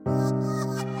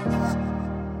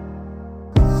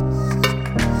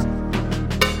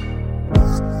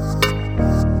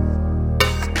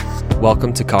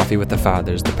Welcome to Coffee with the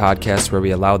Fathers, the podcast where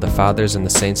we allow the fathers and the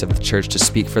saints of the church to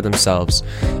speak for themselves.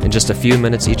 In just a few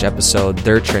minutes each episode,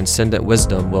 their transcendent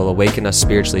wisdom will awaken us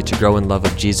spiritually to grow in love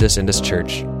of Jesus and His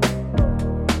church.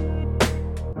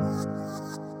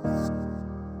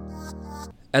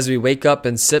 As we wake up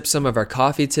and sip some of our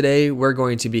coffee today, we're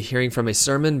going to be hearing from a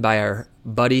sermon by our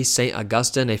buddy St.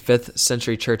 Augustine, a 5th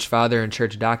century church father and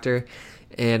church doctor,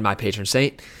 and my patron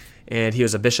saint. And he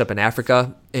was a bishop in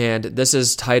Africa. And this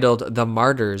is titled, "The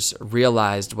Martyrs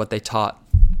Realized What They Taught."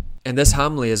 And this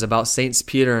homily is about Saints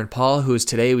Peter and Paul, whose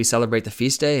today we celebrate the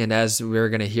feast day. And as we're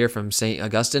going to hear from St.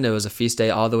 Augustine, it was a feast day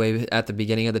all the way at the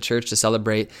beginning of the church to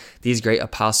celebrate these great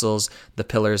apostles, the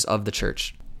pillars of the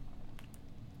church.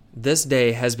 This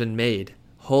day has been made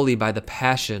holy by the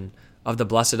passion of the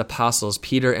blessed apostles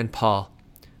Peter and Paul.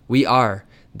 We are,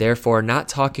 therefore, not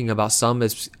talking about some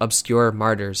obscure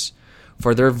martyrs,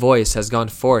 for their voice has gone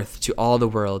forth to all the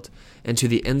world, and to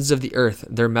the ends of the earth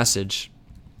their message.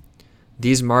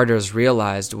 These martyrs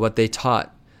realized what they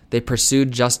taught. They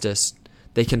pursued justice.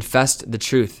 They confessed the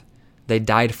truth. They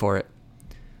died for it.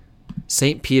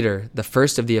 St. Peter, the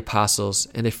first of the apostles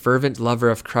and a fervent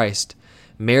lover of Christ,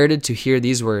 merited to hear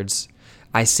these words,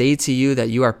 "I say to you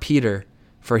that you are Peter,"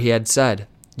 for he had said,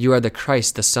 "You are the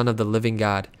Christ, the Son of the living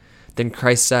God." Then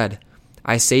Christ said,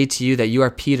 "I say to you that you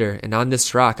are Peter, and on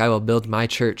this rock I will build my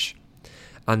church.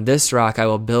 On this rock I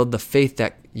will build the faith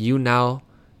that you now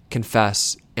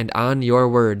confess, and on your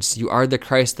words, you are the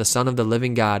Christ, the Son of the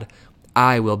living God,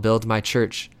 I will build my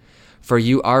church. For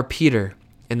you are Peter,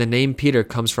 and the name Peter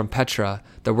comes from Petra,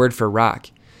 the word for rock,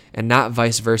 and not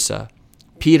vice versa.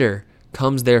 Peter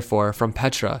comes therefore from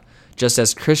Petra, just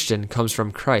as Christian comes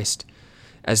from Christ.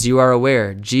 As you are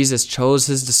aware, Jesus chose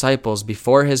his disciples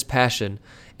before his passion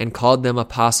and called them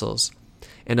apostles.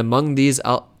 And among these,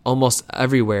 almost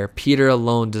everywhere, Peter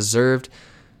alone deserved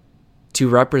to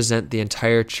represent the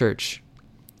entire church.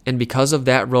 And because of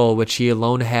that role which he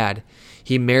alone had,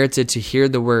 he merited to hear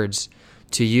the words,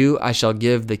 'To you I shall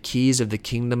give the keys of the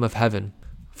kingdom of heaven.'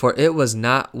 For it was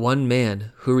not one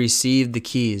man who received the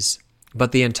keys,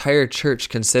 but the entire church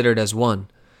considered as one.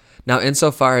 Now,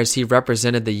 insofar as he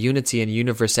represented the unity and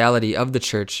universality of the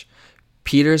church,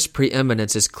 Peter's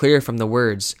preeminence is clear from the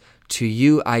words, 'To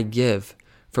you I give,'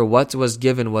 for what was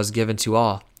given to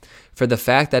all. For the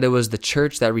fact that it was the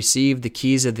church that received the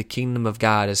keys of the kingdom of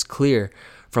God is clear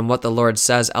from what the Lord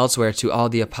says elsewhere to all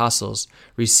the apostles,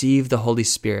 'Receive the Holy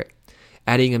Spirit,'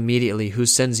 adding immediately,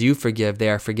 'Whose sins you forgive, they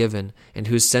are forgiven, and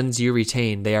whose sins you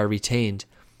retain, they are retained.'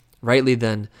 Rightly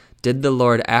then did the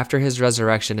Lord after his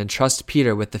resurrection entrust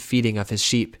Peter with the feeding of his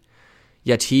sheep.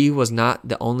 Yet he was not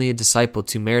the only disciple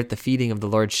to merit the feeding of the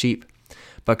Lord's sheep.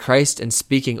 But Christ, in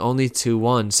speaking only to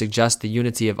one, suggests the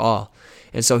unity of all.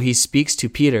 And so he speaks to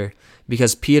Peter,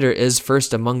 because Peter is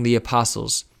first among the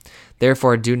apostles.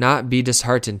 Therefore do not be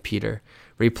disheartened, Peter.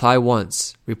 Reply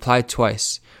once, reply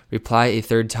twice, reply a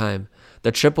third time.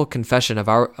 The triple confession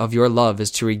of your love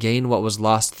is to regain what was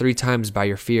lost 3 times by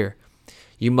your fear.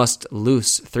 You must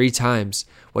loose 3 times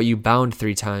what you bound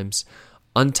 3 times.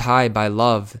 Untie by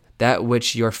love that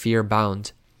which your fear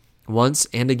bound. Once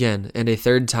and again, and a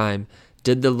third time,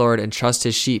 did the Lord entrust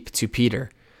his sheep to Peter.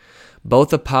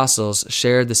 Both apostles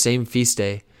shared the same feast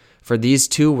day, for these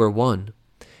two were one.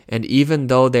 And even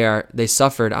though they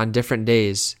suffered on different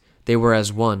days, they were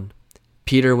as one.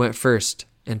 Peter went first,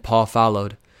 and Paul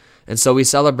followed. And so we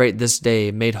celebrate this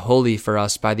day made holy for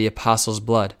us by the apostles'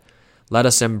 blood. Let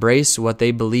us embrace what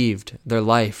they believed, their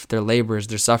life, their labors,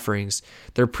 their sufferings,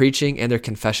 their preaching, and their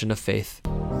confession of faith.